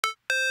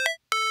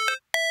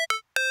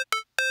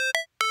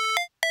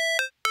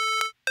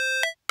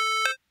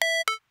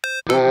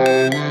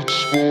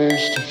Never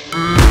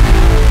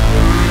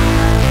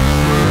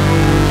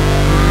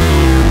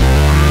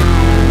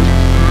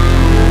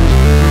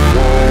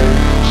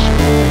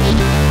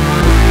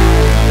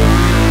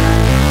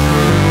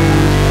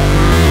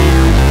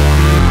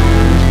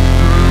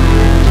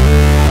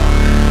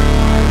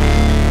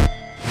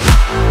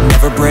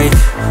break,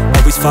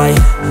 always fight,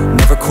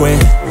 never quit,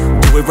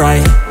 do it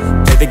right,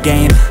 play the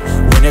game,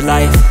 win it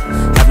life,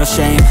 have no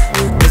shame,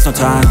 there's no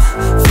time,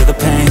 feel the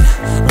pain,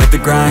 live the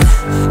grind,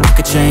 I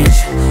could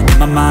change, in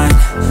my mind,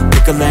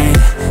 pick a lane,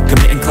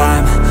 commit and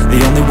climb, the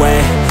only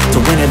way to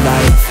win it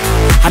life.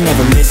 I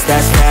never miss,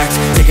 that's fact,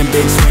 taking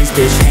big swings,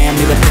 bitch, hand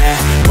me the bat,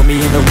 put me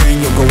in the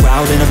ring, you'll go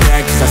out in a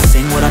bag, cause I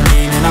sing what I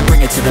mean and I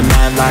bring it to the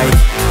mad light.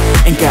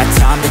 Ain't got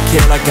time to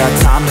kill, I got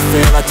time to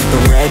feel, I took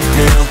the red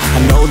pill, I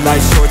know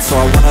life's short so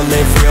I wanna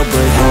live real,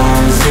 but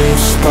how's it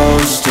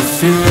supposed to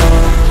feel?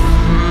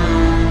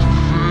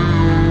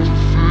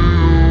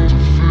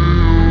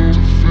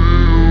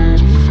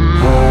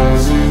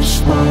 How's it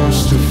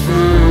supposed to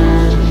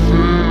feel?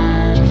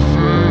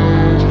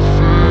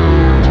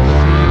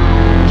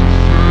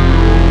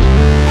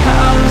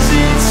 How's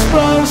it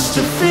supposed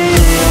to feel?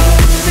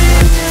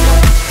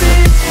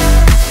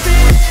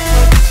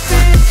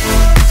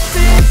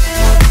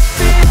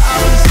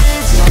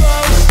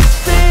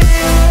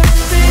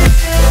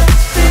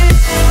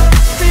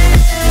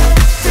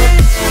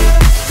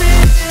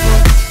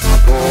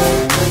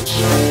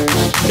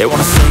 They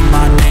wanna say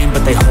my name,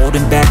 but they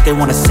holding back. They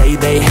wanna say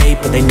they hate,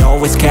 but they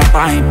know it's cap.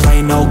 I ain't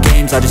play no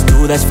games, I just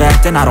do, that's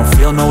fact. And I don't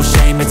feel no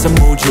shame, it's a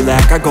mood you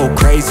lack. I go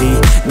crazy,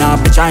 nah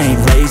bitch I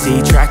ain't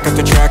lazy. Track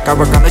after track, I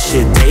work on this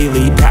shit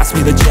daily. Pass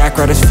me the jack,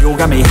 right as fuel,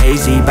 got me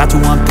hazy. About to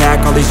unpack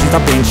all these things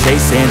I've been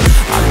chasing.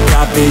 I've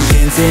got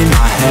visions in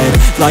my head,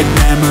 like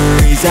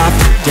memories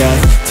after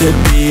death. To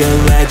be a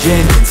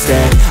legend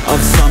instead of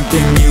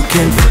something you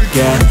can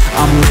forget.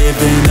 I'm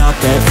living up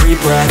every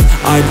breath,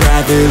 I'd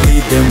rather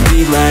lead than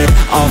be led.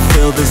 I'll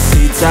fill the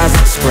seats as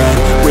I spread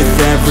with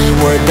every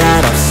word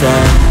that I've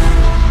said.